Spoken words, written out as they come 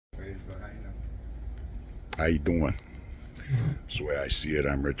How you doing? That's the way I see it.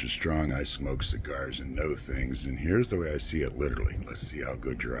 I'm Richard Strong. I smoke cigars and know things, and here's the way I see it literally. Let's see how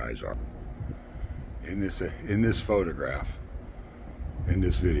good your eyes are. In this photograph, in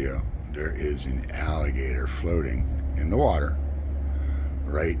this video, there is an alligator floating in the water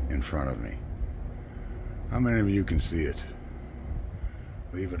right in front of me. How many of you can see it?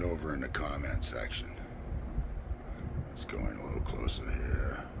 Leave it over in the comment section. Let's go in a little closer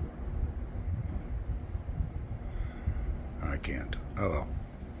here. I can't. Oh well.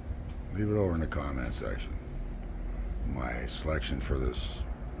 Leave it over in the comment section. My selection for this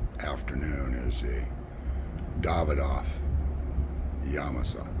afternoon is a Davidoff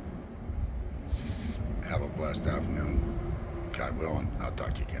Yamasa. Have a blessed afternoon. God willing, I'll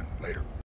talk to you again later.